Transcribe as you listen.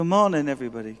Good morning,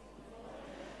 everybody.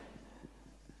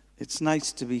 It's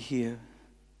nice to be here.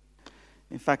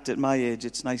 In fact, at my age,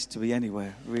 it's nice to be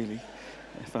anywhere, really,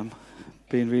 if I'm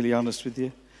being really honest with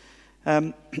you.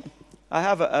 I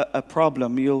have a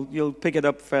problem. You'll pick it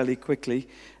up fairly quickly.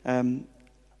 I'm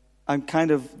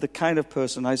the kind of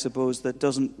person, I suppose, that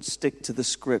doesn't stick to the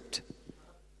script.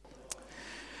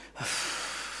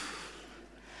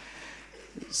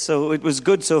 So it was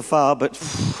good so far, but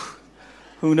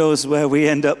who knows where we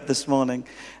end up this morning.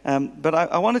 But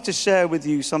I wanted to share with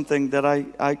you something that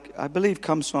I believe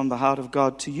comes from the heart of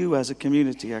God to you as a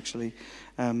community, actually.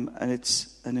 And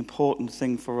it's an important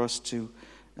thing for us to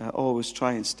always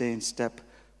try and stay in step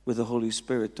with the Holy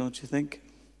Spirit, don't you think?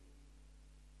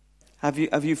 Have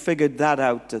you figured that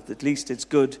out, that at least it's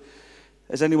good?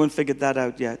 Has anyone figured that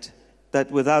out yet? That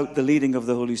without the leading of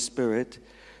the Holy Spirit,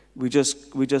 we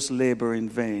just labor in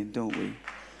vain, don't we?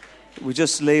 We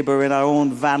just labor in our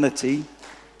own vanity.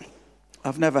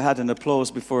 I've never had an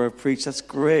applause before I've preached. That's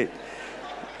great.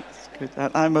 That's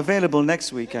good. I'm available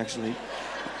next week, actually.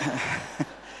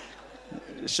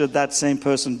 Should that same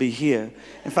person be here.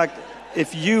 In fact,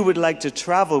 if you would like to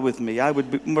travel with me, I would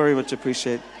very much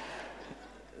appreciate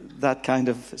that kind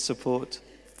of support.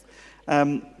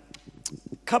 A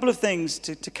couple of things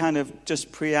to kind of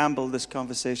just preamble this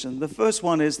conversation. The first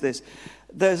one is this.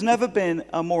 There's never been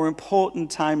a more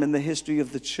important time in the history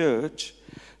of the church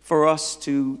for us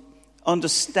to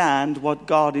understand what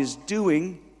God is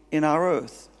doing in our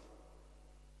earth.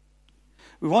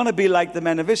 We want to be like the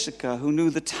men of Issachar, who knew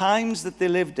the times that they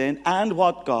lived in and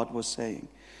what God was saying.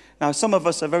 Now, some of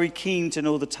us are very keen to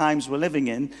know the times we're living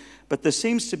in, but there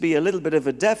seems to be a little bit of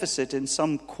a deficit in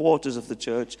some quarters of the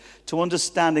church to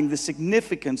understanding the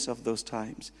significance of those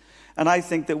times. And I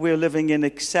think that we're living in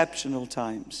exceptional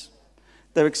times.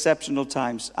 They're exceptional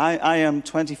times. I am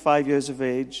 25 years of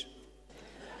age,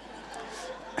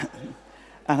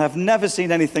 and I've never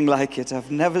seen anything like it.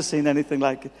 I've never seen anything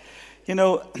like it. You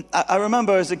know, I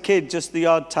remember as a kid, just the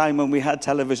odd time when we had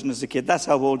television as a kid. That's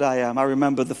how old I am. I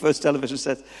remember the first television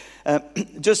set.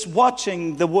 Just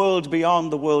watching the world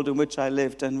beyond the world in which I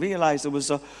lived and realized there was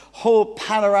a whole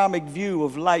panoramic view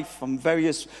of life from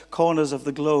various corners of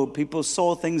the globe. People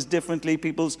saw things differently.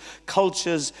 People's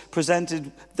cultures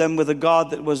presented them with a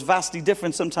God that was vastly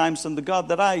different sometimes from the God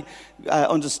that I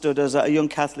understood as a young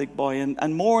Catholic boy.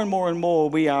 And more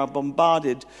we are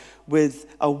bombarded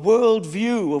with a world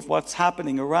view of what's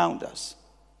happening around us.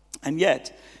 And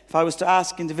yet, if I was to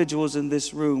ask individuals in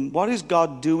this room, what is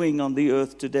God doing on the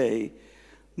earth today?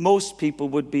 Most people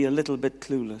would be a little bit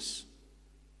clueless.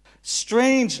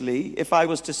 Strangely, if I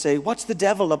was to say, what's the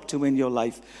devil up to in your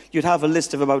life? You'd have a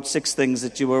list of about 6 things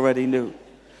that you already knew.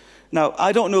 Now,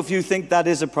 I don't know if you think that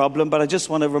is a problem, but I just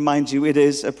want to remind you it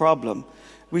is a problem.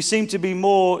 We seem to be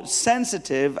more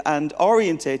sensitive and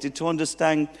orientated to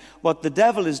understand what the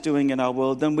devil is doing in our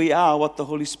world than we are what the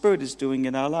Holy Spirit is doing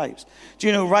in our lives. Do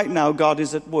you know right now God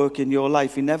is at work in your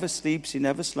life? He never sleeps, he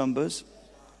never slumbers.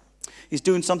 He's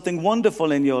doing something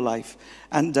wonderful in your life.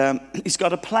 And he's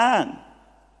got a plan.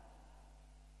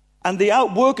 And the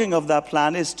outworking of that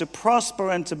plan is to prosper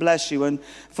and to bless you. And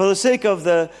for the sake of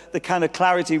the kind of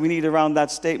clarity we need around that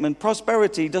statement,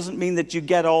 prosperity doesn't mean that you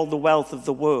get all the wealth of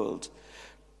the world.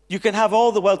 You can have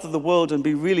all the wealth of the world and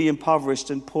be really impoverished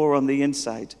and poor on the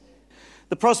inside.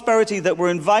 The prosperity that we're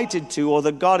invited to, or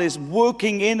that God is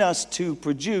working in us to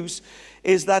produce,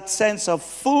 is that sense of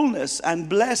fullness and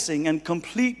blessing and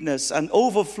completeness and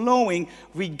overflowing,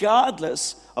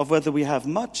 regardless of whether we have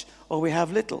much or we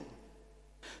have little.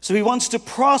 So he wants to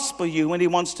prosper you and he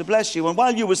wants to bless you. And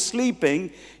while you were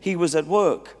sleeping, he was at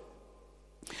work.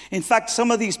 In fact,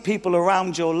 some of these people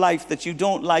around your life that you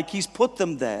don't like, he's put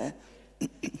them there.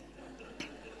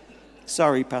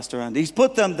 Sorry, Pastor Andy. He's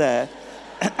put them there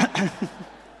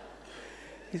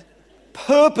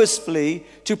purposefully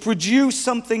to produce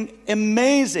something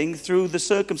amazing through the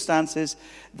circumstances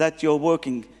that you're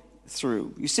working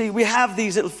through. You see, we have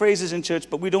these little phrases in church,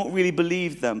 but we don't really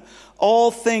believe them. All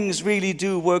things really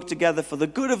do work together for the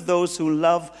good of those who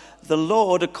love the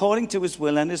Lord according to his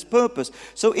will and his purpose.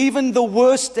 So even the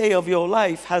worst day of your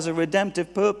life has a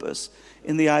redemptive purpose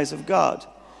in the eyes of God.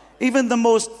 Even the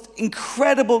most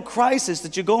incredible crisis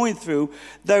that you're going through,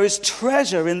 there is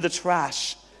treasure in the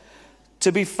trash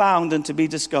to be found and to be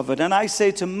discovered. And I say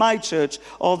to my church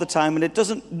all the time, and it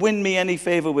doesn't win me any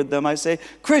favor with them, I say,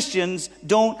 Christians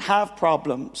don't have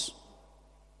problems.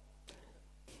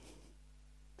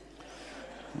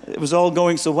 It was all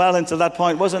going so well until that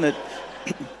point, wasn't it?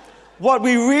 What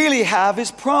we really have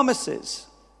is promises.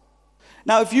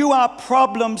 Now, if you are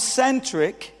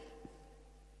problem-centric,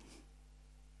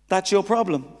 that's your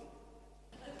problem.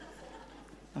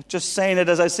 I'm just saying it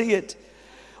as I see it.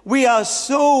 We are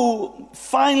so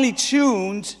finely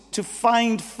tuned to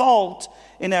find fault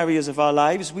in areas of our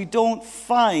lives. We don't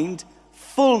find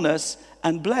fullness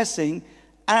and blessing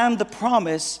and the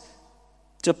promise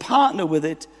to partner with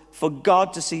it for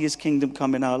God to see his kingdom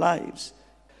come in our lives.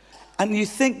 And you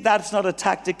think that's not a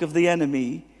tactic of the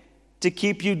enemy to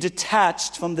keep you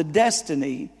detached from the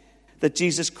destiny that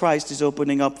Jesus Christ is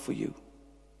opening up for you.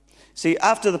 See,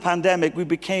 after the pandemic, we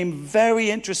became very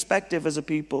introspective as a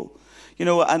people. You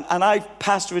know, and I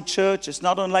pastor a church. It's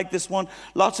not unlike this one.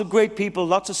 Lots of great people,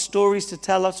 lots of stories to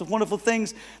tell, lots of wonderful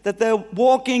things that they're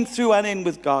walking through and in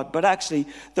with God. But actually,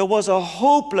 there was a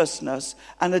hopelessness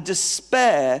and a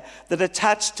despair that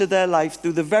attached to their life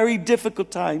through the very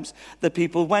difficult times that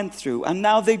people went through. And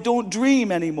now they don't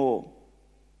dream anymore.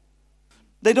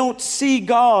 They don't see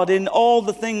God in all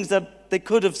the things that they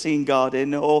could have seen God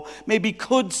in, or maybe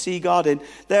could see God in.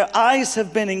 Their eyes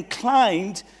have been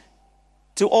inclined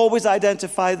to always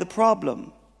identify the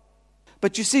problem.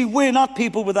 But you see, we're not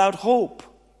people without hope.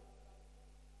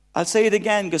 I'll say it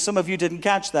again because some of you didn't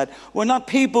catch that. We're not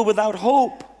people without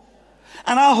hope.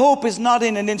 And our hope is not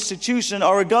in an institution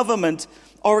or a government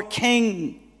or a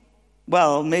king.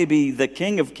 Well, maybe the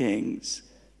King of Kings.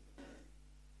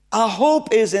 Our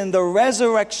hope is in the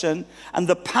resurrection and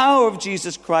the power of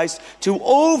Jesus Christ to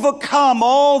overcome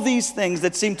all these things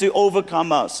that seem to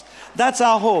overcome us. That's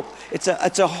our hope. It's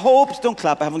a hope. Don't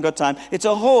clap, I haven't got time. It's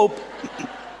a hope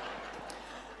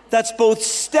that's both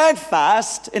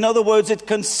steadfast, in other words, it's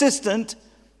consistent,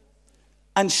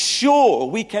 and sure.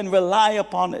 We can rely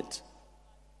upon it.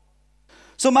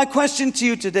 So my question to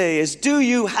you today is, do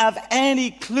you have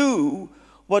any clue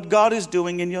what God is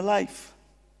doing in your life?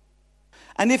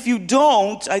 And if you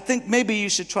don't, I think maybe you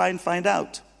should try and find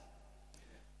out.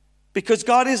 Because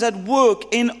God is at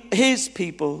work in his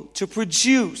people to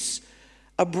produce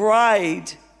a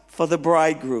bride for the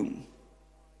bridegroom.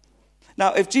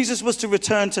 Now, if Jesus was to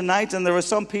return tonight, and there are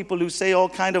some people who say all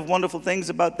kind of wonderful things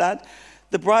about that,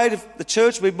 the bride of the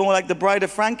church would be more like the bride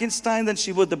of Frankenstein than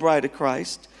she would the bride of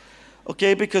Christ.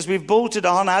 Okay, because we've bolted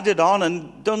on, added on,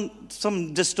 and done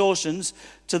some distortions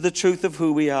to the truth of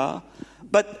who we are.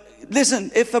 But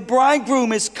listen, if a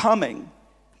bridegroom is coming,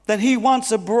 then he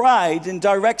wants a bride in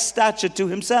direct stature to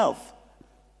himself.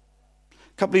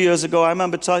 A couple of years ago, I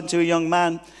remember talking to a young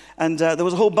man, and there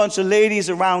was a whole bunch of ladies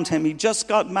around him. He just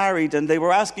got married, and they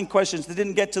were asking questions. They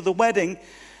didn't get to the wedding,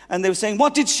 and they were saying,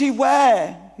 "What did she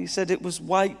wear?" He said, "It was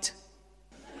white."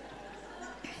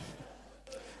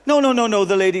 No,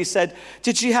 the lady said,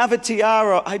 "Did she have a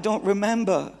tiara?" "I don't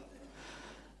remember."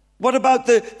 "What about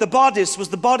the bodice? Was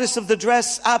the bodice of the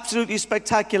dress absolutely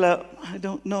spectacular?" "I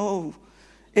don't know.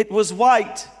 It was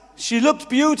white. She looked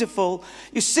beautiful."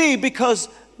 You see, because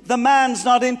the man's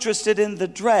not interested in the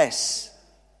dress.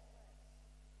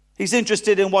 He's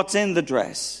interested in what's in the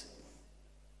dress.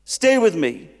 Stay with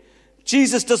me.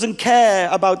 Jesus doesn't care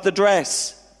about the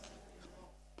dress.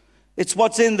 It's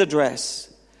what's in the dress.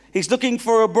 He's looking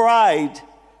for a bride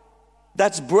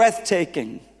that's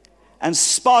breathtaking and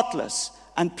spotless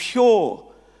and pure,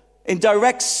 in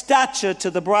direct stature to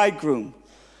the bridegroom.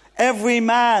 Every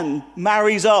man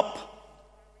marries up.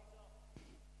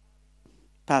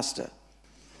 Pastor.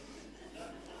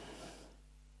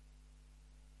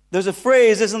 There's a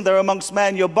phrase, isn't there, amongst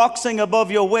men, you're boxing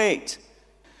above your weight.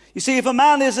 You see, if a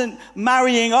man isn't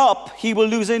marrying up, he will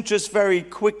lose interest very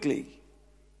quickly.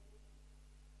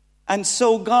 And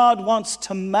so God wants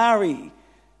to marry.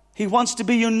 He wants to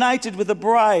be united with a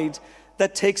bride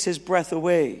that takes his breath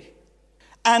away.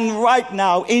 And right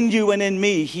now, in you and in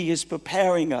me, he is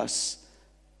preparing us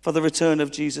for the return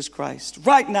of Jesus Christ.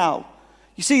 Right now.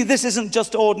 You see, this isn't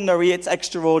just ordinary, it's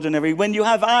extraordinary. When you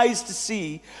have eyes to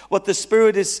see what the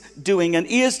Spirit is doing and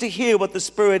ears to hear what the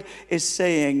Spirit is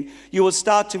saying, you will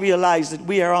start to realize that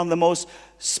we are on the most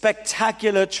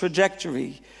spectacular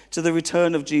trajectory to the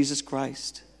return of Jesus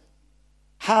Christ.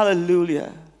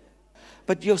 Hallelujah.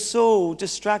 But you're so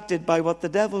distracted by what the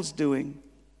devil's doing.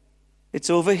 It's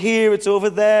over here, it's over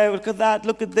there, look at that,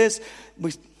 look at this.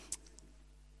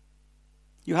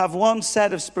 You have one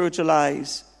set of spiritual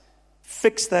eyes.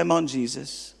 Fix them on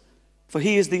Jesus, for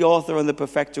he is the author and the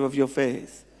perfecter of your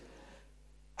faith.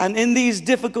 And in these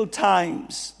difficult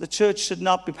times, the church should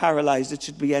not be paralyzed, it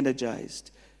should be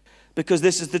energized. Because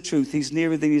this is the truth, he's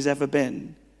nearer than he's ever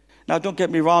been. Now don't get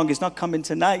me wrong, he's not coming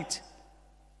tonight.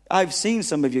 I've seen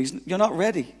some of you. You're not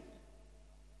ready.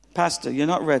 Pastor, you're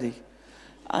not ready.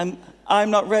 I'm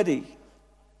not ready.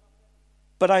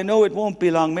 But I know it won't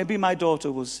be long. Maybe my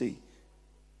daughter will see.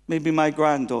 Maybe my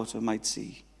granddaughter might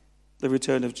see the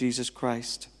return of Jesus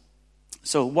Christ.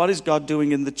 So what is God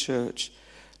doing in the church?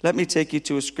 Let me take you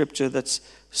to a scripture that's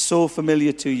so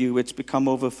familiar to you, it's become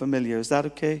over familiar. Is that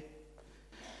okay?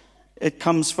 It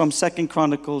comes from 2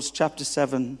 Chronicles chapter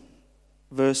 7,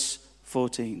 verse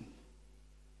 14.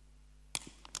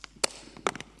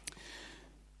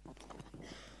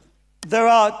 There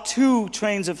are two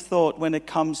trains of thought when it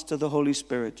comes to the Holy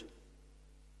Spirit.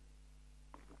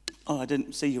 Oh, I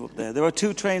didn't see you up there. There are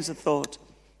two trains of thought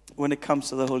when it comes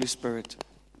to the Holy Spirit.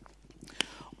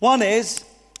 One is,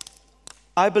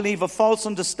 I believe, a false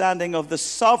understanding of the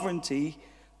sovereignty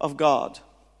of God.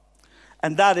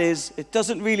 And that is, it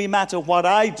doesn't really matter what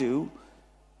I do,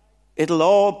 it'll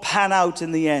all pan out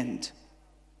in the end.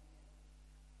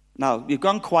 Now, you've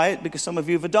gone quiet because some of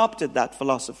you have adopted that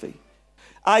philosophy.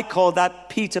 I call that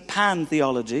Peter Pan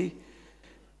theology,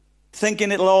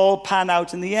 thinking it'll all pan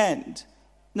out in the end.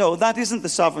 No, that isn't the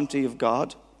sovereignty of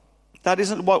God. That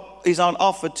isn't what is on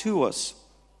offer to us.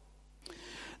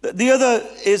 The other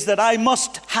is that I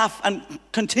must have and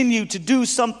continue to do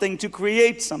something to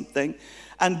create something.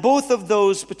 And both of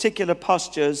those particular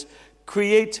postures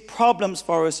create problems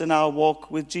for us in our walk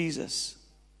with Jesus.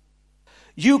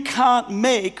 You can't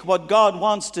make what God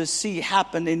wants to see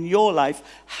happen in your life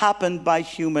happen by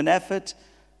human effort.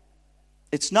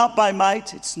 It's not by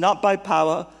might, it's not by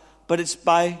power, but it's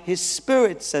by His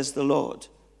Spirit, says the Lord.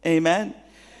 Amen.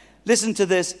 Listen to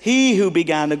this. He who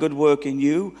began a good work in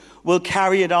you will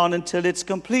carry it on until it's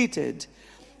completed.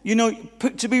 You know,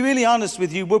 to be really honest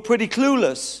with you, we're pretty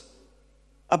clueless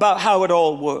about how it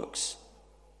all works.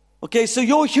 Okay, so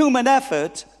your human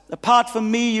effort, apart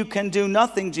from me, you can do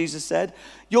nothing, Jesus said.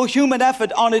 Your human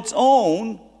effort on its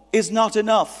own is not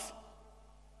enough.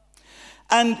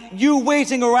 And you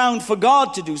waiting around for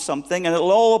God to do something and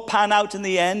it'll all pan out in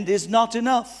the end is not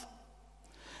enough.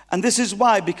 And this is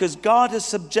why, because God has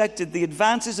subjected the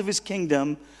advances of His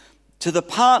kingdom to the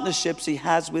partnerships He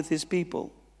has with His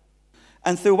people.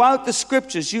 And throughout the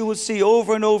scriptures, you will see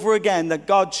over and over again that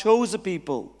God chose a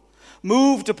people,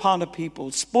 moved upon a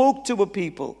people, spoke to a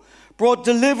people, brought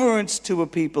deliverance to a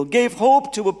people, gave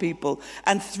hope to a people.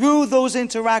 And through those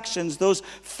interactions, those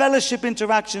fellowship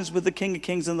interactions with the King of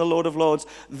Kings and the Lord of Lords,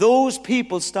 those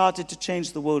people started to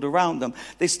change the world around them.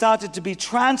 They started to be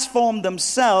transformed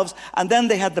themselves, and then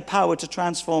they had the power to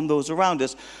transform those around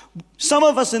us. Some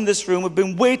of us in this room have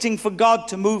been waiting for God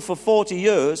to move for 40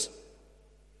 years.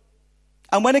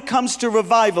 And when it comes to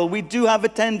revival, we do have a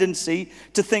tendency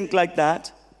to think like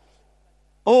that.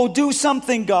 Oh, do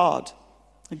something, God.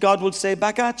 And God will say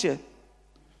back at you,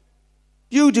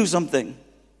 you do something.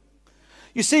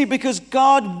 You see, because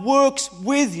God works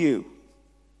with you.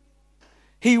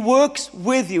 He works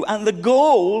with you. And the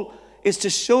goal is to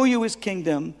show you His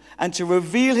kingdom and to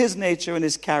reveal His nature and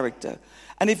His character.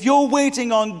 And if you're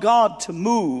waiting on God to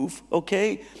move,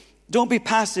 okay, don't be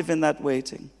passive in that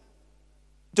waiting.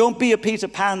 Don't be a Peter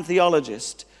Pan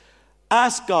theologist.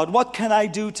 Ask God, what can I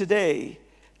do today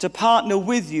to partner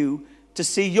with you to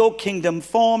see your kingdom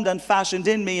formed and fashioned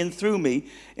in me and through me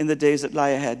in the days that lie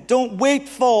ahead? Don't wait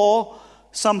for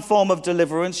some form of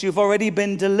deliverance. You've already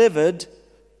been delivered.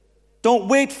 Don't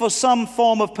wait for some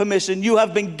form of permission. You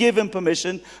have been given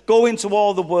permission. Go into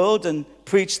all the world and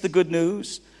preach the good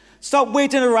news. Stop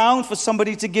waiting around for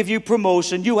somebody to give you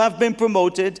promotion. You have been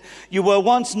promoted. You were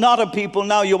once not a people,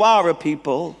 now you are a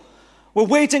people. We're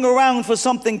waiting around for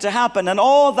something to happen, and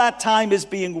all that time is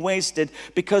being wasted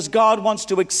because God wants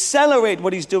to accelerate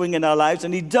what He's doing in our lives,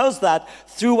 and He does that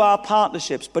through our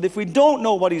partnerships. But if we don't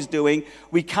know what He's doing,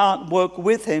 we can't work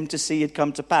with Him to see it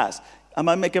come to pass. Am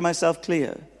I making myself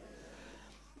clear?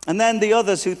 And then the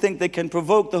others who think they can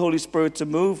provoke the Holy Spirit to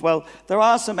move, well, there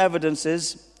are some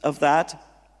evidences of that.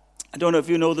 I don't know if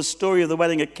you know the story of the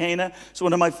wedding at Cana. It's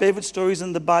one of my favorite stories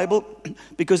in the Bible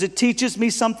because it teaches me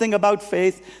something about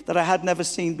faith that I had never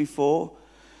seen before.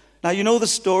 Now, you know the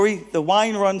story. The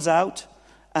wine runs out,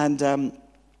 and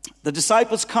the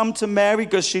disciples come to Mary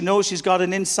because she knows she's got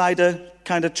an insider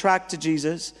kind of track to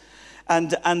Jesus.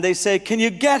 And they say, can you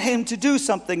get Him to do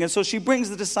something? And so she brings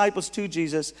the disciples to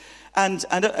Jesus. And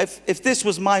if this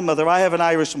was my mother, I have an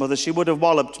Irish mother, she would have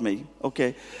walloped me.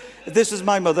 Okay. If this was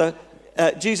my mother,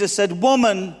 Jesus said,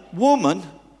 woman,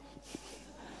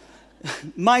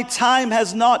 my time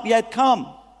has not yet come.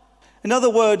 In other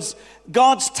words,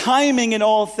 God's timing in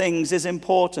all things is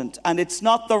important, and it's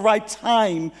not the right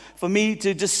time for me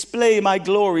to display my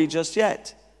glory just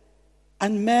yet.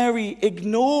 And Mary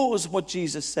ignores what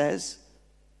Jesus says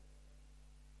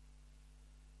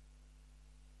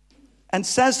and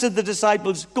says to the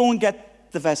disciples, go and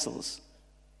get the vessels.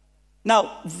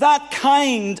 Now, that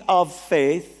kind of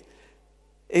faith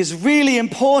is really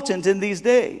important in these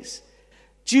days.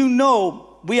 Do you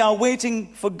know we are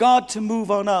waiting for God to move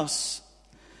on us?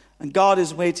 And God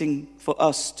is waiting for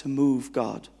us to move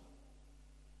God.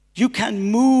 You can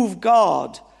move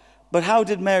God, but how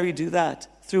did Mary do that?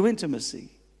 Through intimacy.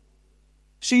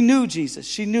 She knew Jesus.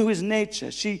 She knew his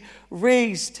nature. She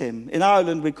raised him. In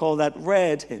Ireland, we call that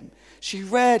read him. She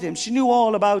read him. She knew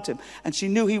all about him. And she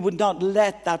knew he would not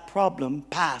let that problem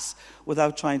pass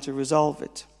without trying to resolve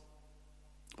it.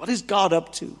 What is God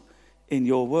up to in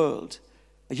your world?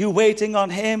 Are you waiting on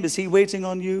him? Is he waiting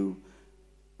on you?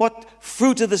 What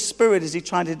fruit of the Spirit is he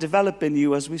trying to develop in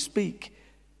you as we speak?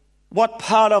 What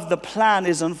part of the plan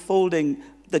is unfolding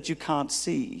that you can't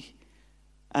see?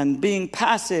 And being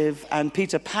passive and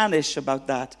Peter Panish about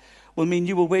that will mean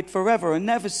you will wait forever and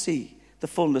never see the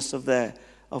fullness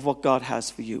of what God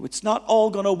has for you. It's not all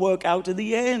going to work out in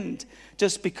the end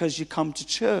just because you come to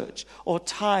church or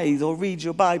tithe or read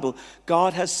your Bible.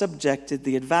 God has subjected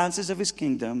the advances of his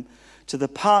kingdom to the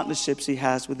partnerships he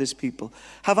has with his people.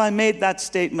 Have I made that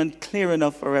statement clear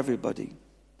enough for everybody?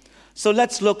 So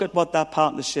let's look at what that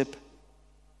partnership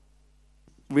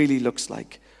really looks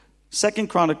like. 2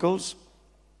 Chronicles.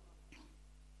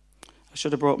 I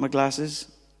should have brought my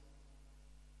glasses.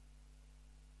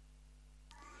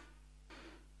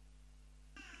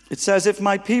 It says, if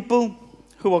my people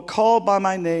who are called by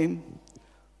my name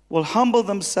will humble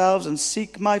themselves and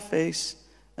seek my face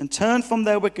and turn from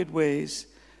their wicked ways,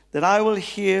 then I will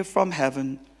hear from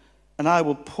heaven and I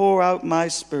will pour out my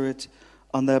spirit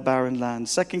on their barren land.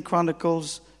 2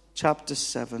 Chronicles chapter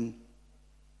 7.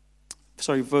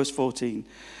 Verse 14.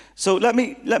 So let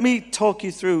me talk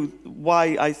you through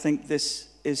why I think this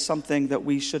is something that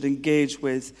we should engage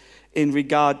with in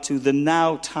regard to the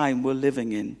now time we're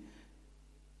living in.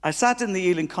 I sat in the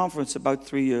Ealing Conference about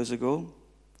 3 years ago,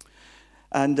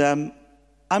 and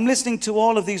I'm listening to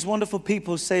all of these wonderful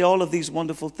people say all of these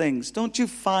wonderful things. Don't you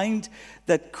find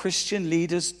that Christian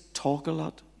leaders talk a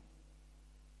lot?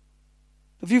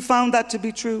 Have you found that to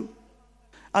be true?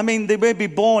 I mean, they may be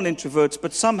born introverts,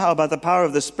 but somehow by the power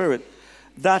of the Spirit,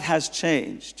 that has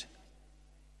changed.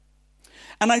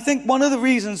 And I think one of the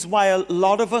reasons why a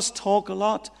lot of us talk a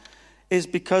lot is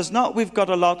because not we've got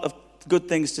a lot of good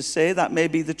things to say, that may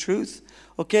be the truth,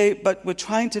 okay, but we're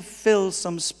trying to fill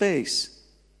some space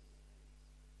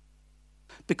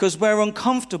because we're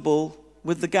uncomfortable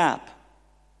with the gap.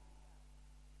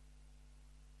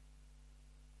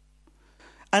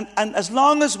 And as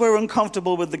long as we're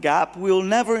uncomfortable with the gap, we'll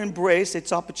never embrace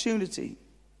its opportunity,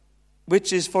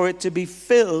 which is for it to be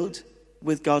filled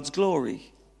with God's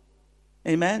glory.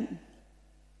 Amen?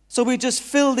 So we just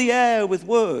fill the air with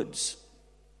words.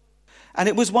 And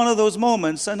it was one of those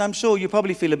moments, and I'm sure you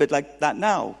probably feel a bit like that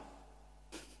now.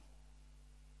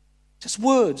 Just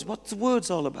words. What's the words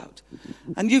all about?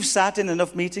 And you've sat in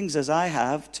enough meetings as I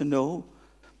have to know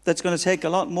that's going to take a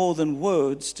lot more than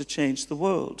words to change the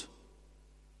world.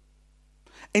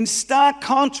 In stark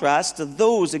contrast to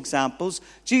those examples,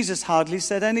 Jesus hardly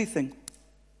said anything.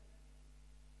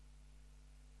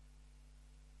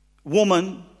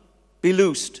 Woman, be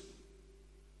loosed.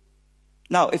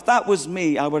 Now, if that was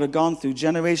me, I would have gone through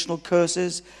generational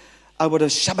curses. I would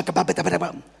have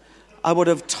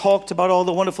talked about all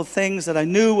the wonderful things that I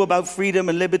knew about freedom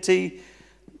and liberty.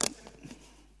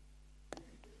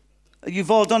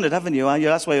 You've all done it, haven't you?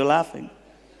 That's why you're laughing.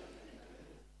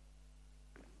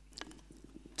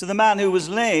 To the man who was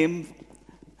lame,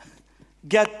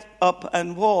 get up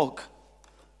and walk.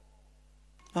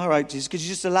 All right, Jesus, could you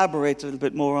just elaborate a little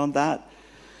bit more on that?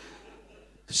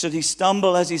 Should he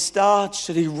stumble as he starts?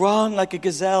 Should he run like a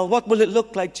gazelle? What will it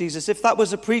look like, Jesus? If that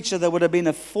was a preacher, there would have been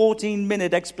a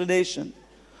 14-minute explanation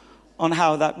on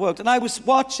how that worked. And I was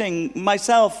watching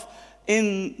myself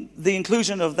in the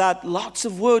inclusion of that, lots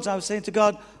of words. I was saying to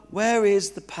God, where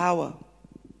is the power?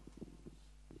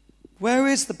 Where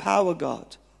is the power,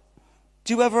 God?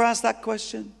 Do you ever ask that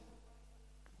question?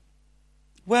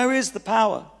 Where is the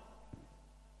power?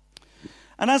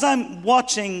 And as I'm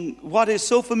watching what is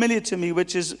so familiar to me,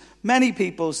 which is many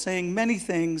people saying many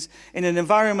things in an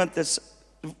environment that's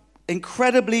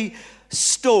incredibly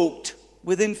stoked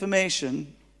with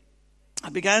information, I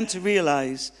began to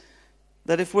realize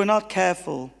that if we're not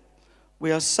careful,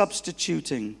 we are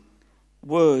substituting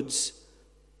words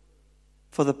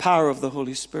for the power of the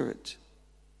Holy Spirit.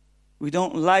 We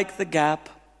don't like the gap,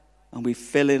 and we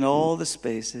fill in all the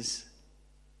spaces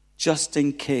just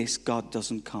in case God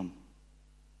doesn't come.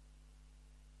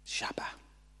 Shabbat.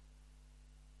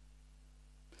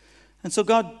 And so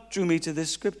God drew me to this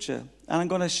scripture, and I'm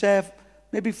going to share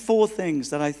maybe 4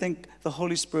 things that I think the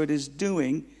Holy Spirit is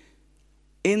doing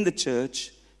in the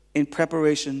church in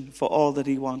preparation for all that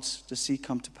he wants to see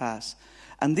come to pass.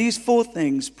 And these 4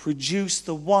 things produce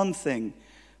the one thing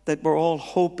that we're all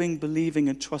hoping, believing,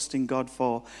 and trusting God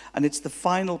for. And it's the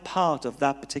final part of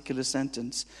that particular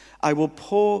sentence. I will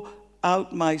pour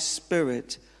out my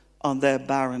Spirit on their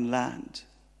barren land.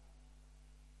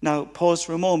 Now, pause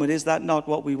for a moment. Is that not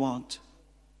what we want?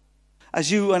 As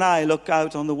you and I look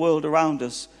out on the world around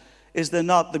us, is there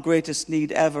not the greatest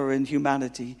need ever in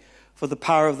humanity for the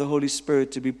power of the Holy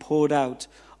Spirit to be poured out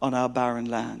on our barren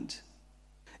land?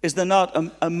 Is there not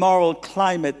a moral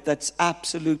climate that's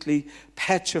absolutely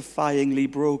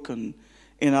petrifyingly broken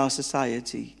in our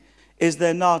society? Is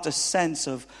there not a sense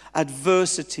of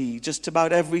adversity just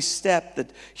about every step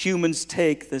that humans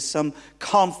take? There's some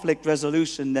conflict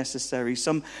resolution necessary,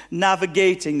 some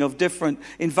navigating of different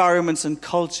environments and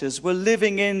cultures. We're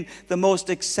living in the most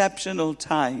exceptional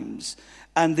times,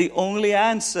 and the only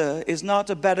answer is not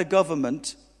a better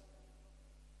government.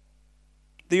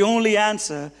 The only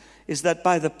answer is that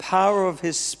by the power of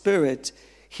his Spirit,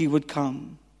 he would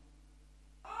come.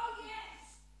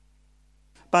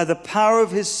 By the power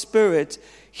of his Spirit,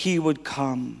 he would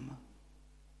come.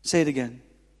 Say it again.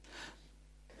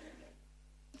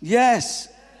 Yes.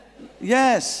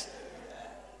 Yes.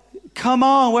 Come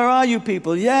on, where are you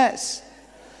people? Yes.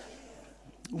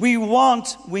 We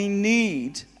want, we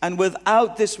need, and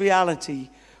without this reality,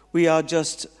 we are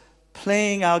just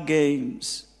playing our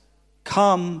games.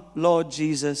 Come, Lord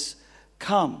Jesus,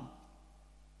 come.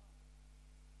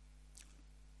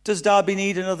 Does Derby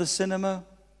need another cinema?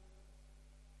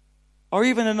 Or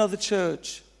even another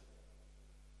church?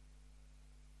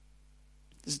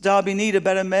 Does Derby need a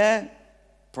better mayor?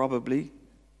 Probably.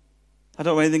 I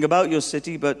don't know anything about your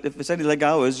city, but if it's anything like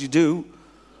ours, you do.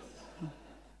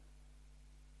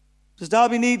 Does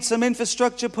Derby need some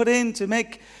infrastructure put in to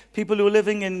make people who are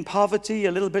living in poverty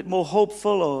a little bit more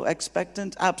hopeful or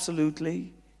expectant?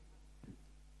 Absolutely.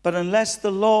 But unless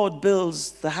the Lord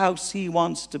builds the house he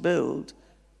wants to build,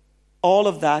 all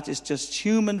of that is just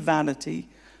human vanity,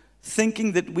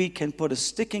 thinking that we can put a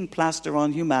sticking plaster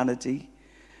on humanity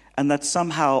and that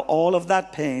somehow all of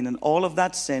that pain and all of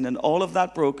that sin and all of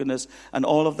that brokenness and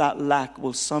all of that lack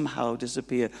will somehow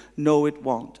disappear. No, it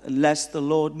won't. Unless the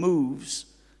Lord moves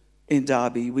in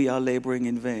Derby, we are laboring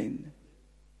in vain.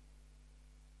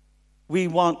 We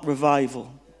want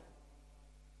revival.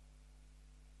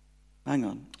 Hang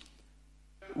on.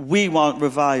 We want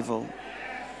revival.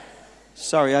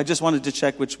 Sorry, I just wanted to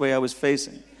check which way I was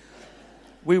facing.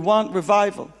 We want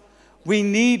revival. We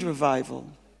need revival.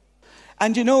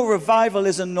 And you know, revival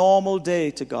is a normal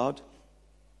day to God.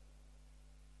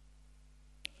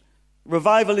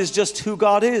 Revival is just who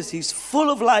God is. He's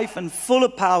full of life and full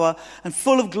of power and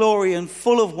full of glory and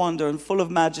full of wonder and full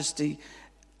of majesty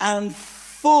and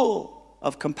full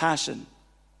of compassion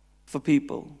for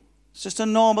people. It's just a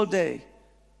normal day.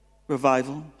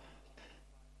 Revival.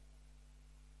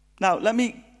 Now, let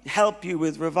me help you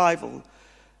with revival.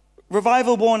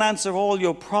 Revival won't answer all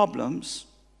your problems,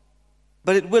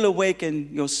 but it will awaken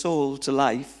your soul to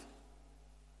life.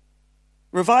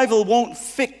 Revival won't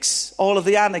fix all of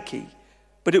the anarchy,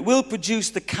 but it will produce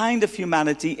the kind of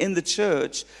humanity in the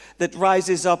church that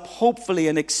rises up hopefully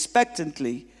and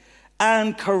expectantly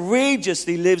and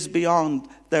courageously lives beyond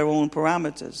their own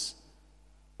parameters.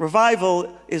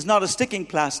 Revival is not a sticking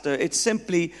plaster. It's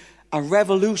simply a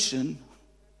revolution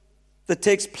that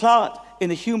takes part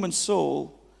in a human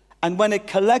soul, and when it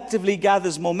collectively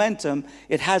gathers momentum,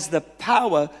 it has the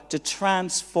power to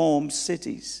transform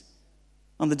cities.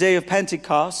 On the day of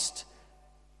Pentecost,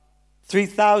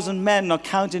 3,000 men, not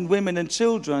counting women and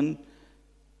children,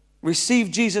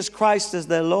 received Jesus Christ as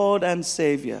their Lord and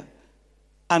Savior.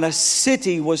 And a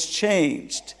city was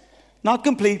changed, not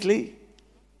completely,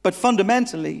 but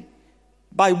fundamentally,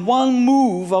 by one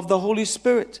move of the Holy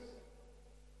Spirit.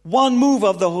 One move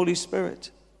of the Holy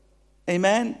Spirit.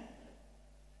 Amen?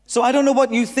 So I don't know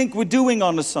what you think we're doing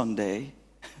on a Sunday.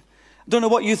 I don't know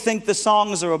what you think the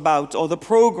songs are about or the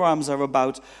programs are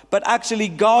about. But actually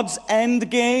God's end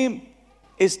game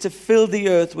is to fill the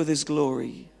earth with his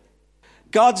glory.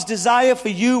 God's desire for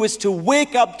you is to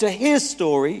wake up to his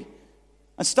story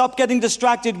and stop getting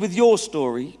distracted with your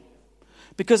story.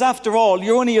 Because after all,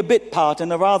 you're only a bit part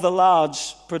in a rather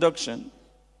large production.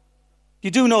 You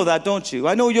do know that, don't you?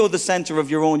 I know you're the center of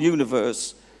your own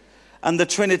universe. And the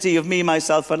Trinity of me,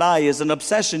 myself, and I is an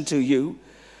obsession to you.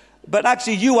 But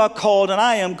actually you are called, and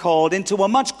I am called, into a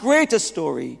much greater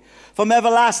story. From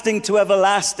everlasting to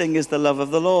everlasting is the love of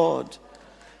the Lord.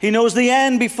 He knows the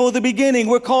end before the beginning.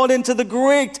 We're called into the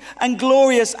great and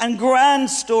glorious and grand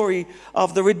story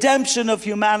of the redemption of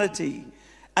humanity.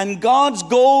 And God's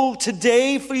goal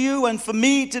today for you and for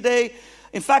me today,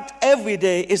 in fact every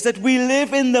day, is that we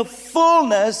live in the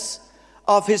fullness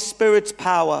of his Spirit's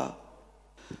power.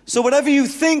 So whatever you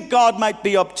think God might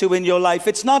be up to in your life,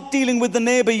 it's not dealing with the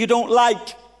neighbor you don't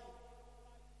like.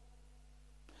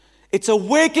 It's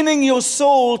awakening your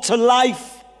soul to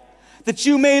life, that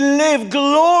you may live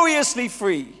gloriously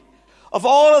free of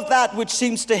all of that which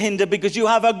seems to hinder, because you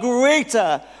have a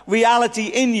greater reality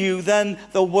in you than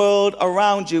the world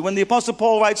around you. When the Apostle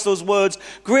Paul writes those words,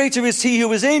 greater is he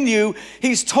who is in you,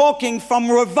 he's talking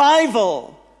from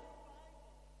revival.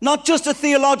 Not just a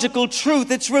theological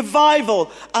truth, it's revival.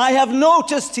 I have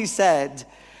noticed, he said,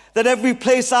 that every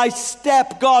place I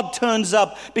step, God turns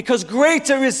up, because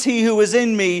greater is he who is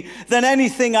in me than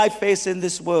anything I face in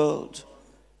this world.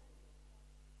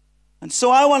 And so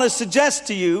I want to suggest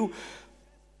to you,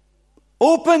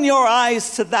 open your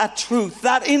eyes to that truth.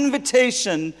 That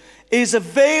invitation is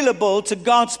available to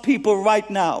God's people right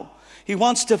now. He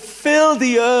wants to fill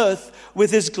the earth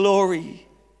with his glory.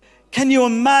 Can you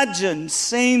imagine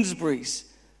Sainsbury's?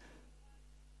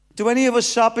 Do any of us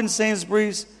shop in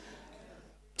Sainsbury's?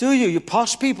 Do you? You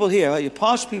posh people here, you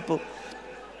posh people.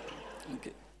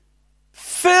 Okay.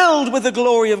 Filled with the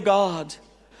glory of God.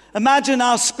 Imagine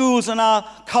our schools and our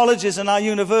colleges and our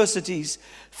universities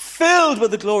filled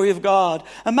with the glory of God.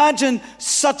 Imagine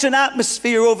such an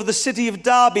atmosphere over the city of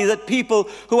Derby that people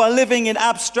who are living in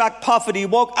abstract poverty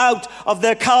walk out of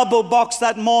their cardboard box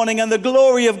that morning and the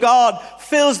glory of God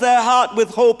fills their heart with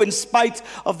hope in spite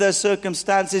of their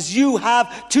circumstances. You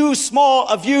have too small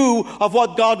a view of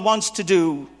what God wants to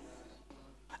do.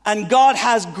 And God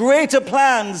has greater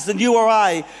plans than you or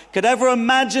I could ever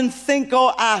imagine, think,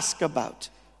 or ask about.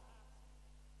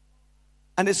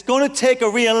 And it's going to take a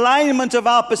realignment of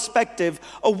our perspective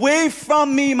away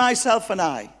from me, myself, and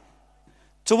I,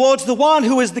 towards the one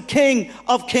who is the King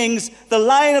of Kings, the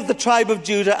Lion of the tribe of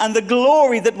Judah, and the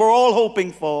glory that we're all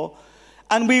hoping for.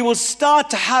 And we will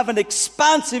start to have an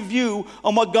expansive view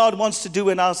on what God wants to do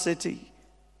in our city.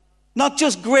 Not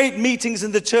just great meetings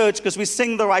in the church because we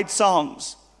sing the right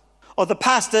songs, or the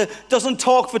pastor doesn't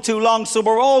talk for too long, so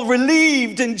we're all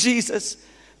relieved in Jesus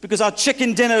because our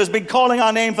chicken dinner has been calling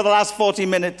our name for the last 40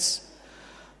 minutes.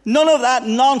 None of that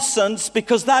nonsense,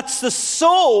 because that's the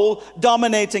soul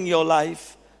dominating your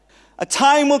life. A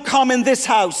time will come in this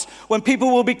house when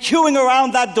people will be queuing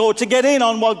around that door to get in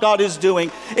on what God is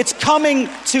doing. It's coming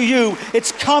to you.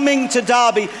 It's coming to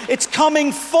Derby. It's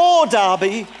coming for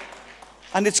Derby.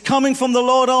 And it's coming from the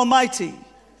Lord Almighty.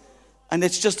 And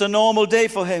it's just a normal day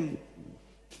for him.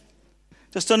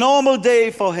 Just a normal day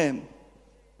for him.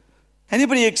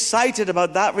 Anybody excited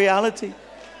about that reality?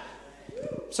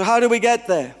 So how do we get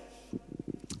there?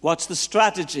 What's the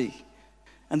strategy?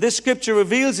 And this scripture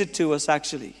reveals it to us,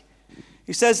 actually.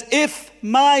 He says, if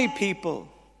my people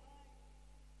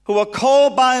who are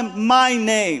called by my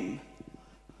name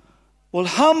will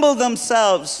humble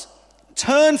themselves,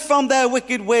 turn from their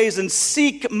wicked ways and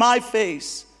seek my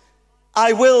face,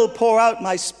 I will pour out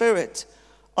my spirit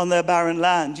on their barren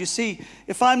land. You see,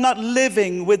 if I'm not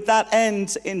living with that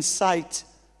end in sight,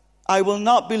 I will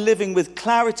not be living with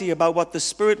clarity about what the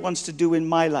Spirit wants to do in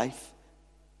my life.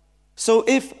 So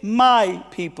if my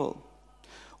people,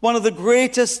 one of the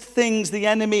greatest things the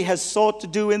enemy has sought to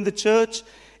do in the church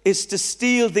is to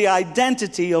steal the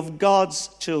identity of God's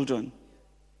children.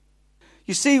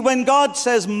 You see, when God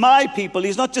says my people,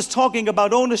 he's not just talking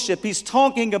about ownership. He's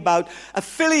talking about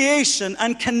affiliation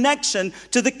and connection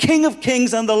to the King of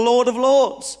Kings and the Lord of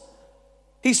Lords.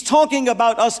 He's talking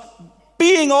about us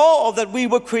being all that we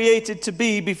were created to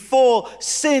be before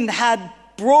sin had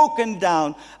broken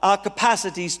down our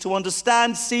capacities to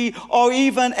understand, see, or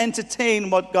even entertain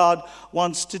what God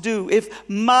wants to do. If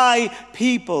my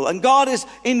people, and God is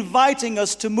inviting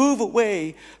us to move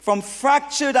away from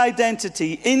fractured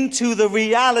identity into the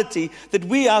reality that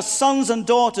we are sons and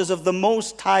daughters of the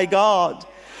Most High God.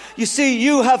 You see,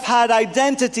 you have had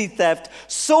identity theft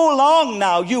so long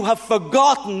now, you have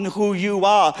forgotten who you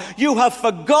are. You have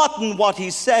forgotten what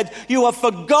he said. You have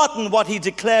forgotten what he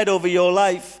declared over your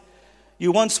life.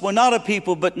 You once were not a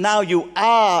people, but now you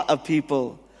are a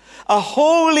people. A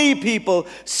holy people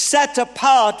set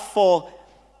apart for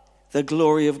the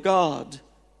glory of God.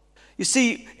 You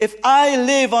see, if I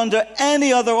live under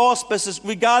any other auspices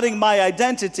regarding my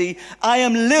identity, I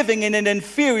am living in an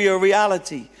inferior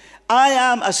reality. I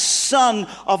am a son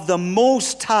of the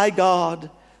Most High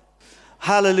God.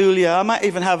 Hallelujah. I might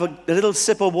even have a little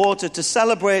sip of water to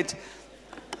celebrate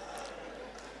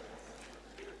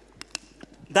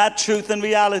that truth and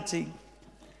reality.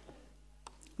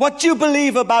 What you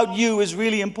believe about you is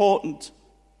really important.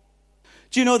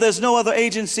 Do you know there's no other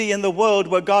agency in the world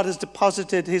where God has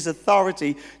deposited his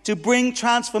authority to bring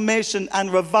transformation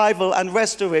and revival and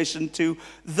restoration to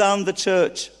than the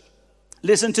church?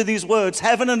 Listen to these words.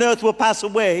 Heaven and earth will pass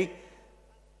away,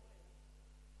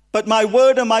 but my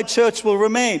word and my church will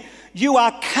remain. You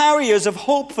are carriers of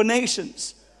hope for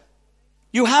nations.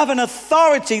 You have an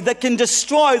authority that can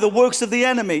destroy the works of the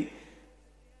enemy.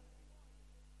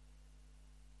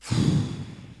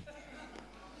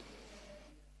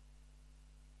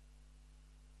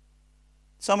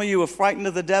 Some of you are frightened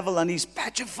of the devil and he's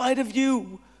petrified of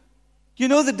you. You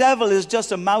know the devil is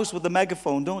just a mouse with a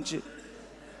megaphone, don't you?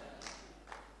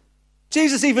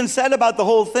 Jesus even said about the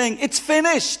whole thing, it's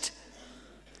finished.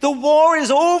 The war is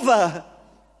over.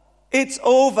 It's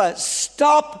over.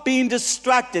 Stop being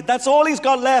distracted. That's all he's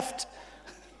got left.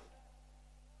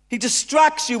 He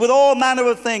distracts you with all manner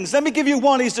of things. Let me give you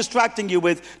one he's distracting you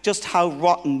with, just how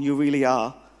rotten you really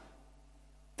are.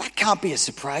 That can't be a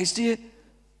surprise to you.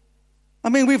 I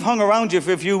mean, we've hung around you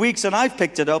for a few weeks and I've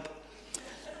picked it up.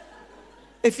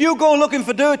 If you go looking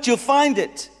for dirt, you'll find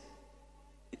it.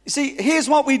 See, here's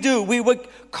what we do. We were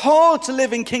called to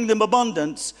live in kingdom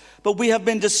abundance, but we have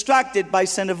been distracted by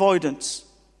sin avoidance.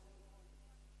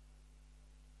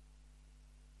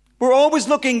 We're always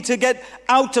looking to get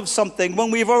out of something when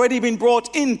we've already been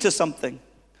brought into something.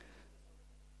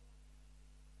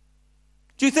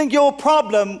 Do you think your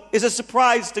problem is a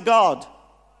surprise to God?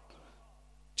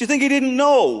 Do you think he didn't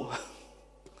know?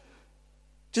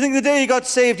 Do you think the day he got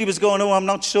saved he was going, oh, I'm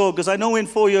not sure, because I know in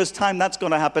 4 years' time that's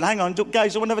going to happen. Hang on,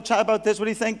 guys, you want to have a chat about this? What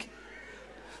do you think?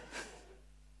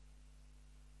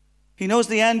 He knows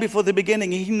the end before the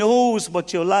beginning. He knows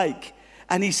what you're like.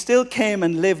 And he still came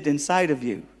and lived inside of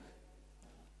you.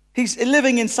 He's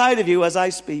living inside of you as I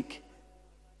speak.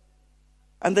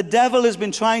 And the devil has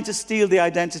been trying to steal the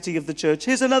identity of the church.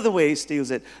 Here's another way he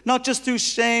steals it. Not just through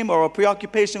shame or a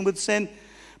preoccupation with sin,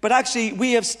 but actually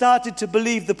we have started to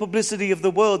believe the publicity of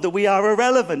the world that we are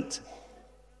irrelevant.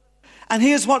 And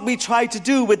here's what we try to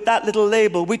do with that little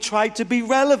label. We try to be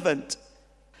relevant.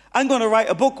 I'm going to write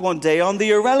a book one day on the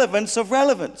irrelevance of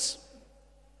relevance.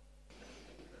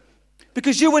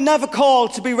 Because you were never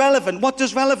called to be relevant. What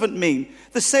does relevant mean?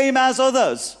 The same as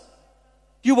others.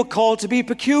 You were called to be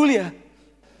peculiar.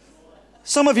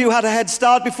 Some of you had a head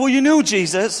start before you knew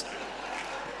Jesus.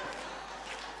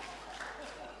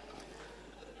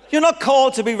 You're not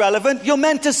called to be relevant. You're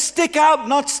meant to stick out,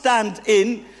 not stand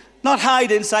in, not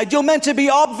hide inside. You're meant to be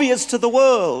obvious to the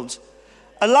world.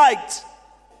 A light.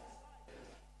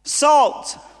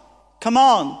 Salt. Come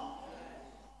on.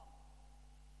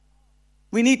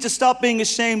 We need to stop being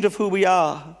ashamed of who we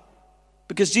are,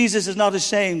 because Jesus is not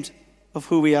ashamed of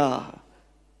who we are.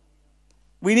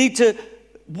 We need to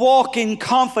walk in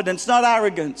confidence, not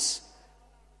arrogance.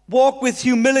 Walk with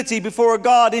humility before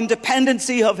God in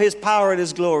dependency of his power and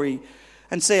his glory,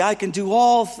 and say, I can do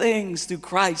all things through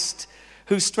Christ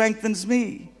who strengthens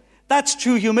me. That's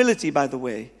true humility, by the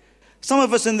way. Some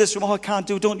of us in this room, I can't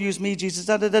do, don't use me, Jesus.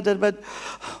 But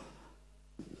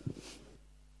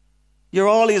you're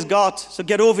all he's got, so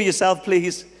get over yourself,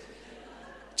 please.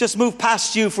 Just move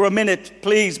past you for a minute,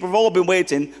 please. We've all been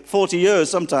waiting 40 years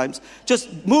sometimes.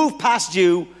 Just move past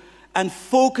you and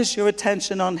focus your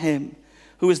attention on him,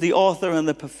 who is the author and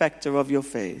the perfecter of your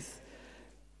faith.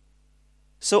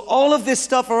 So all of this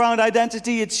stuff around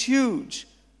identity, it's huge.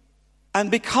 And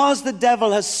because the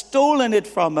devil has stolen it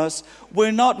from us,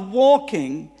 we're not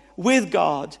walking with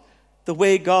God the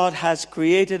way God has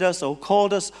created us or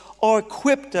called us or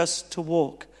equipped us to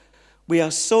walk. We are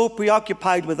so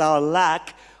preoccupied with our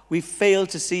lack, we fail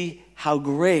to see how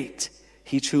great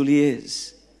he truly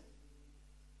is.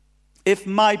 If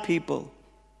my people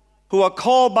who are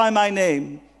called by my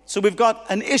name, so we've got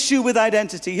an issue with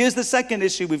identity. Here's the second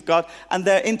issue we've got, and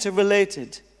they're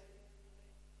interrelated.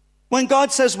 When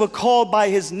God says we're called by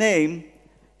his name,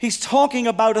 he's talking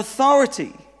about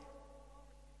authority.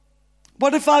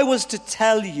 What if I was to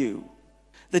tell you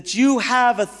that you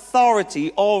have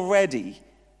authority already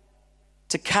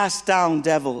to cast down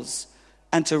devils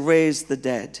and to raise the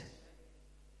dead?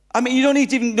 I mean, you don't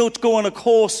need to even know to go on a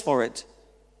course for it.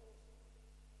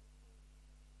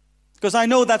 Because I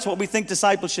know that's what we think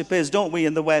discipleship is, don't we,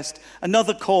 in the West?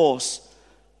 Another course.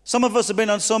 Some of us have been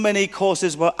on so many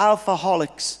courses, we're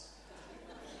alcoholics.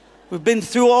 We've been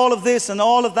through all of this and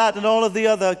all of that and all of the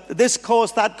other. This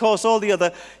course, that course, all the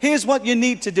other. Here's what you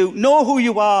need to do. Know who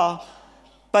you are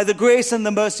by the grace and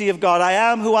the mercy of God. I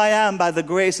am who I am by the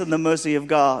grace and the mercy of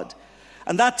God.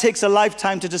 And that takes a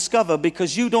lifetime to discover,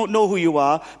 because you don't know who you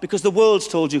are because the world's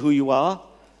told you who you are.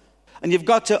 And you've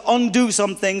got to undo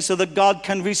some things so that God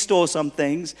can restore some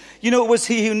things. You know, it was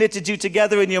he who knitted you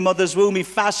together in your mother's womb. He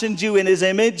fashioned you in his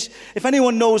image. If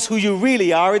anyone knows who you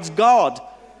really are, it's God,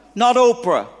 not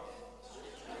Oprah.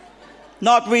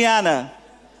 Not Rihanna,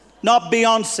 not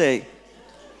Beyonce,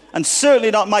 and certainly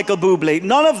not Michael Bublé.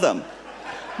 None of them.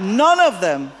 None of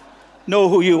them. know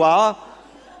who you are.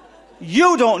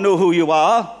 You don't know who you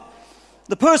are.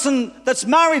 The person that's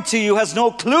married to you has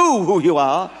no clue who you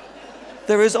are.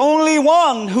 There is only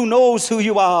one who knows who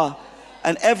you are.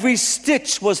 And every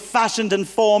stitch was fashioned and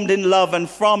formed in love and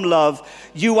from love.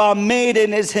 You are made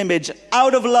in his image.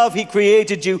 Out of love he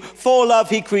created you. For love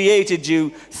he created you.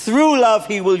 Through love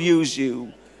he will use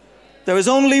you. There is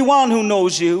only one who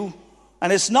knows you.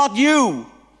 And it's not you,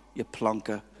 you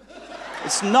plonker.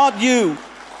 It's not you.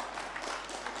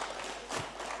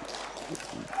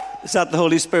 Is that the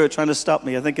Holy Spirit trying to stop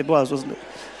me? I think it was, wasn't it?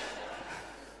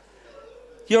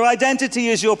 Your identity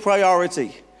is your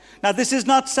priority. Now, this is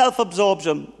not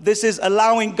self-absorption. This is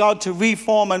allowing God to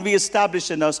reform and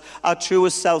reestablish in us our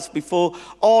truest self before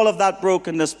all of that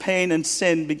brokenness, pain, and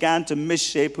sin began to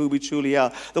misshape who we truly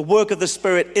are. The work of the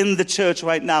Spirit in the church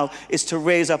right now is to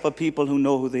raise up a people who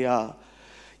know who they are.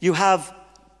 You have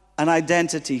an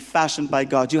identity fashioned by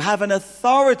God. You have an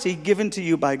authority given to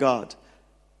you by God.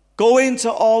 Go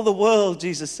into all the world,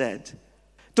 Jesus said.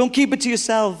 Don't keep it to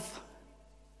yourself.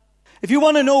 If you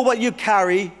want to know what you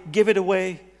carry, give it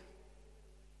away.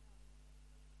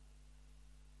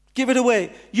 Give it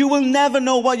away. You will never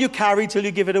know what you carry till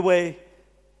you give it away.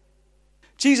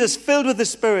 Jesus, filled with the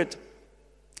Spirit,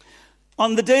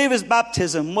 on the day of his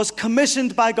baptism, was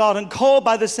commissioned by God and called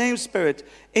by the same Spirit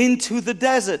into the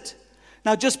desert.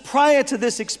 Now, just prior to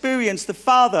this experience, the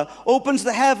Father opens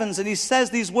the heavens and he says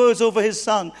these words over his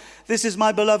Son. This is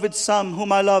my beloved Son,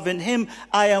 whom I love. In him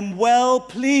I am well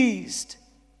pleased.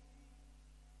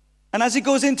 And as he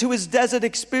goes into his desert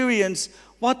experience,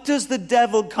 what does the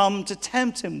devil come to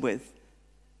tempt him with?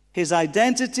 His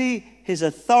identity, his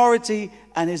authority,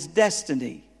 and his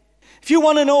destiny. If you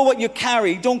want to know what you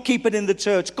carry, don't keep it in the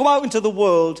church. Go out into the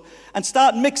world and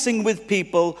start mixing with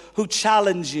people who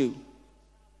challenge you.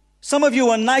 Some of you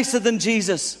are nicer than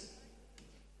Jesus.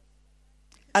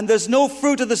 And there's no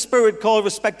fruit of the Spirit called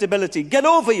respectability. Get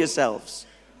over yourselves.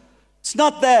 It's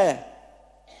not there.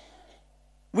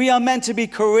 We are meant to be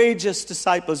courageous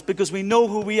disciples because we know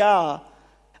who we are.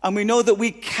 And we know that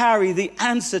we carry the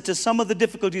answer to some of the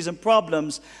difficulties and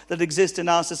problems that exist in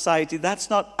our society. That's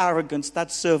not arrogance,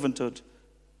 that's servanthood.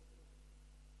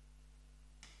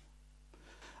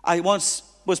 I once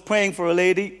was praying for a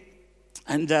lady,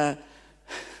 and I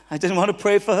didn't want to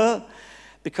pray for her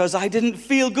because I didn't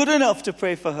feel good enough to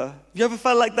pray for her. Have you ever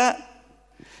felt like that?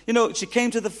 You know, she came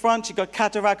to the front, she got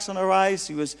cataracts on her eyes,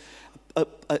 she was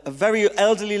a very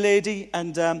elderly lady,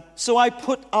 and so I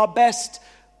put our best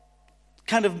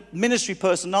kind of ministry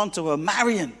person onto her,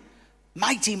 Marion,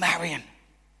 mighty Marion.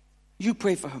 You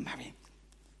pray for her, Marion.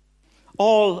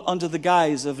 All under the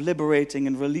guise of liberating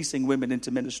and releasing women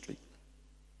into ministry.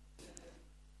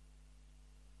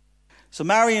 So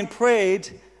Marion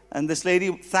prayed, and this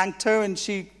lady thanked her, and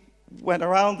she went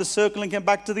around the circle and came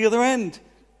back to the other end.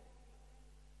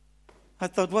 I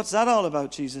thought, what's that all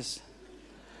about, Jesus?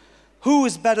 Who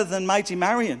is better than mighty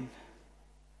Marion?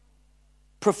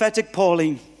 Prophetic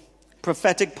Pauline.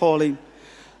 Prophetic Pauline.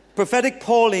 Prophetic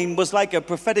Pauline was like a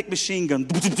prophetic machine gun.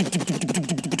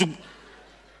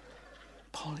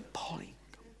 Pauline.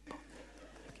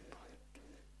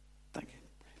 Thank you.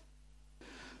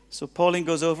 So Pauline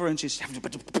goes over and she's...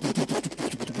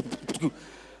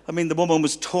 I mean, the woman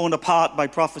was torn apart by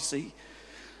prophecy.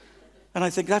 And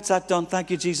I think, that's that done. Thank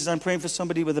you, Jesus. I'm praying for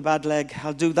somebody with a bad leg.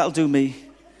 That'll do me.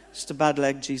 Just a bad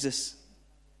leg, Jesus.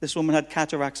 This woman had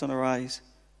cataracts on her eyes.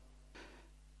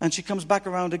 And she comes back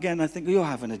around again. I think, you're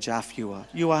having a jaff, you are.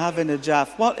 You are having a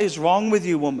jaff. What is wrong with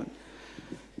you, woman?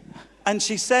 And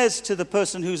she says to the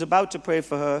person who's about to pray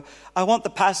for her, I want the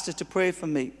pastor to pray for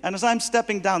me. And as I'm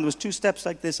stepping down, there was 2 steps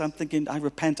like this. I'm thinking, I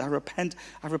repent.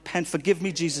 Forgive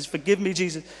me, Jesus. Forgive me,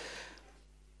 Jesus.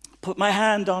 Put my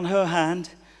hand on her hand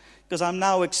because I'm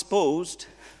now exposed.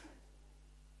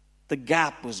 The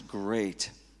gap was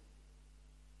great.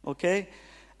 Okay?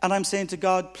 And I'm saying to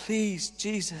God, please,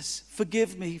 Jesus,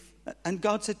 forgive me. And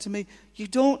God said to me, you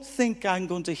don't think I'm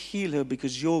going to heal her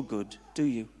because you're good, do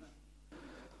you?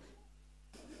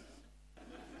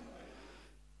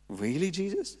 Really,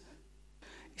 Jesus?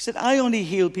 He said, I only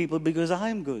heal people because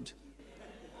I'm good.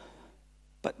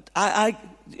 But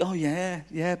oh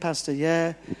yeah, Pastor,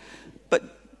 yeah.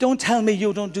 But don't tell me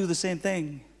you don't do the same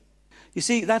thing. You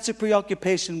see, that's a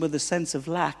preoccupation with a sense of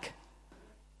lack.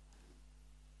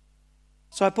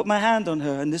 So I put my hand on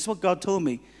her, and this is what God told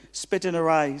me. Spit in her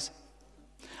eyes.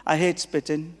 I hate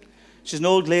spitting. She's an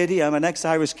old lady. I'm an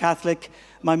ex-Irish Catholic.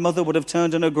 My mother would have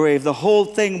turned in her grave. The whole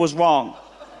thing was wrong.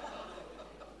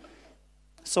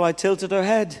 So I tilted her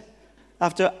head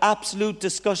after absolute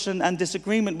discussion and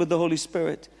disagreement with the Holy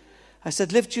Spirit. I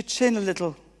said, lift your chin a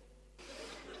little.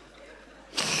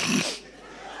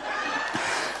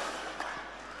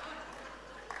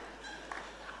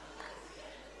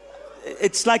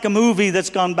 it's like a movie that's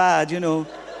gone bad, And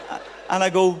I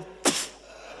go,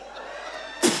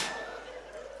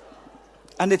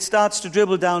 and it starts to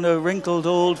dribble down her wrinkled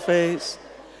old face.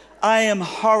 I am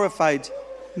horrified.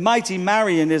 Mighty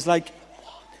Marion is like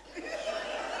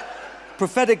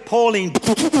prophetic Pauline.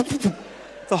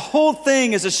 The whole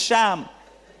thing is a sham.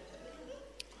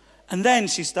 And then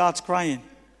she starts crying.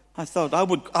 I thought,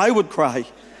 I would cry.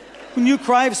 Wouldn't you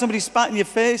cry if somebody spat in your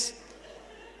face?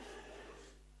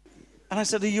 And I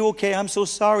said, are you okay? I'm so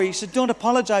sorry. She said, don't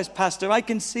apologize, Pastor. I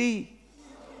can see.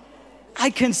 I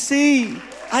can see.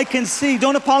 I can see.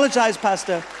 Don't apologize,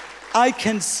 Pastor. I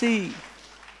can see.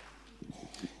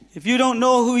 If you don't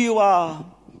know who you are,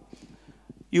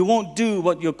 you won't do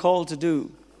what you're called to do.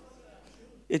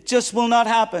 It just will not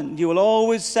happen. You will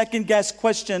always second guess,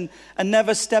 question, and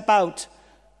never step out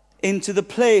into the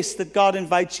place that God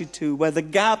invites you to, where the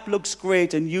gap looks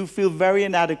great and you feel very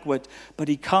inadequate, but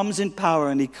he comes in power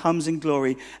and he comes in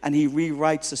glory and he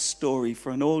rewrites a story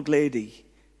for an old lady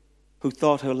who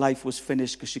thought her life was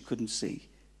finished because she couldn't see.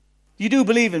 You do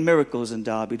believe in miracles in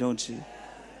Derby, don't you?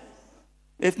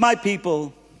 If my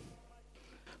people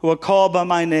who are called by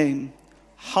my name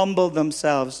humble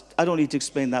themselves, I don't need to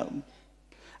explain that,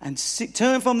 and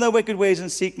turn from their wicked ways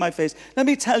and seek my face. Let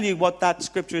me tell you what that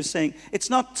scripture is saying. It's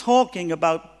not talking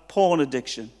about porn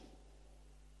addiction.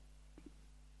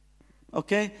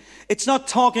 Okay? It's not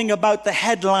talking about the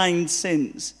headline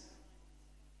sins.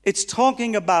 It's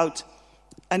talking about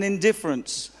an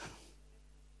indifference.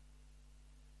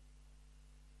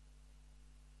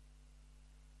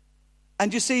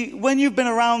 And you see, when you've been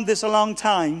around this a long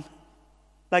time,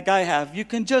 like I have, you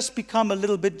can just become a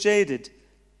little bit jaded.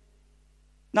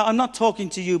 Now, I'm not talking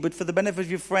to you, but for the benefit of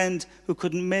your friend who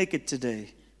couldn't make it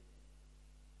today.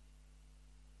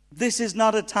 This is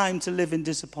not a time to live in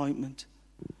disappointment,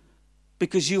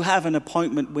 because you have an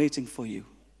appointment waiting for you.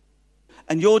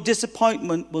 And your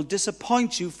disappointment will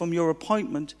disappoint you from your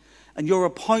appointment, and your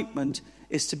appointment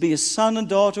is to be a son and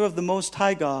daughter of the Most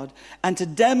High God and to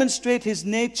demonstrate his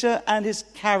nature and his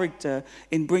character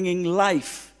in bringing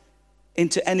life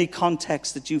into any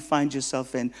context that you find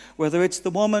yourself in, whether it's the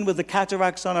woman with the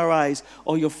cataracts on her eyes,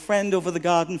 or your friend over the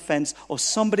garden fence, or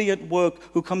somebody at work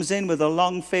who comes in with a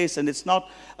long face and it's not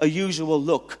a usual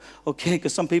look, okay,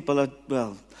 because some people are,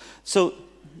 well, so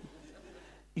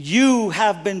you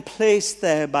have been placed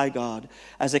there by God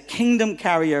as a kingdom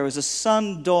carrier, as a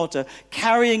son, daughter,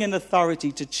 carrying an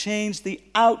authority to change the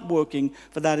outworking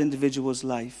for that individual's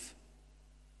life.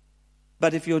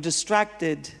 But if you're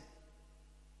distracted,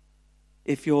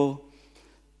 if you're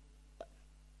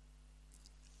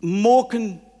more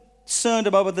concerned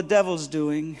about what the devil's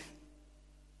doing,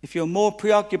 if you're more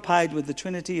preoccupied with the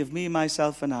Trinity of me,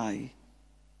 myself, and I,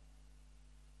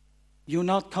 you're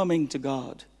not coming to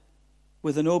God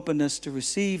with an openness to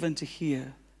receive and to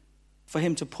hear, for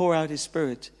him to pour out his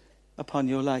Spirit upon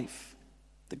your life.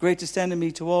 The greatest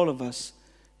enemy to all of us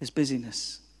is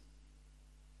busyness.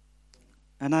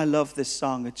 And I love this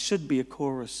song. It should be a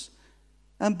chorus.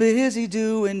 I'm busy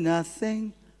doing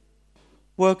nothing,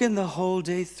 working the whole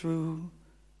day through,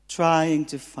 trying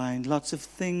to find lots of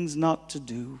things not to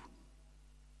do.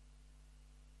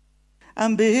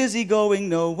 I'm busy going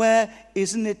nowhere,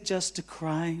 isn't it just a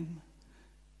crime?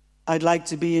 I'd like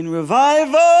to be in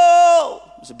revival.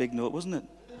 It was a big note, wasn't it?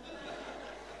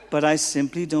 But I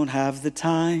simply don't have the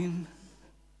time.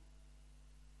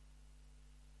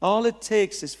 All it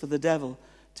takes is for the devil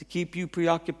to keep you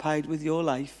preoccupied with your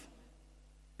life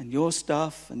and your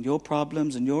stuff and your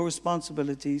problems and your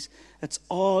responsibilities. That's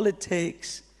all it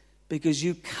takes, because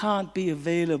you can't be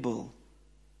available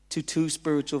to two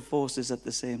spiritual forces at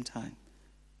the same time.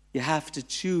 You have to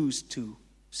choose to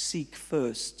seek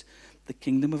first the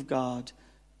kingdom of God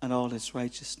and all its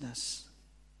righteousness.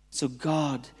 So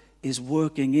God is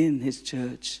working in his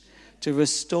church to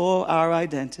restore our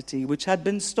identity, which had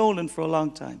been stolen for a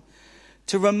long time,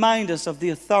 to remind us of the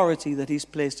authority that he's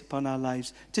placed upon our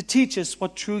lives, to teach us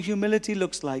what true humility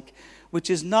looks like, which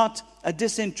is not a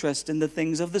disinterest in the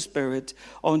things of the Spirit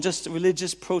or in just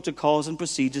religious protocols and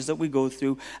procedures that we go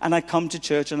through. And I come to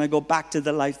church and I go back to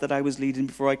the life that I was leading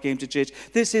before I came to church.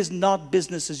 This is not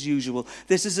business as usual.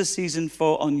 This is a season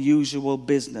for unusual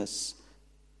business.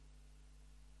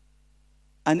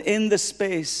 And in the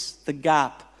space, the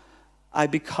gap, I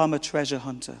become a treasure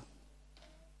hunter.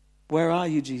 Where are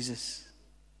you, Jesus?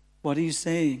 What are you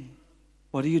saying?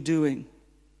 What are you doing?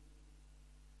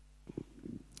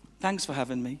 Thanks for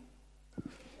having me.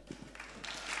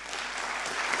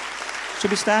 Should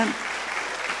we stand?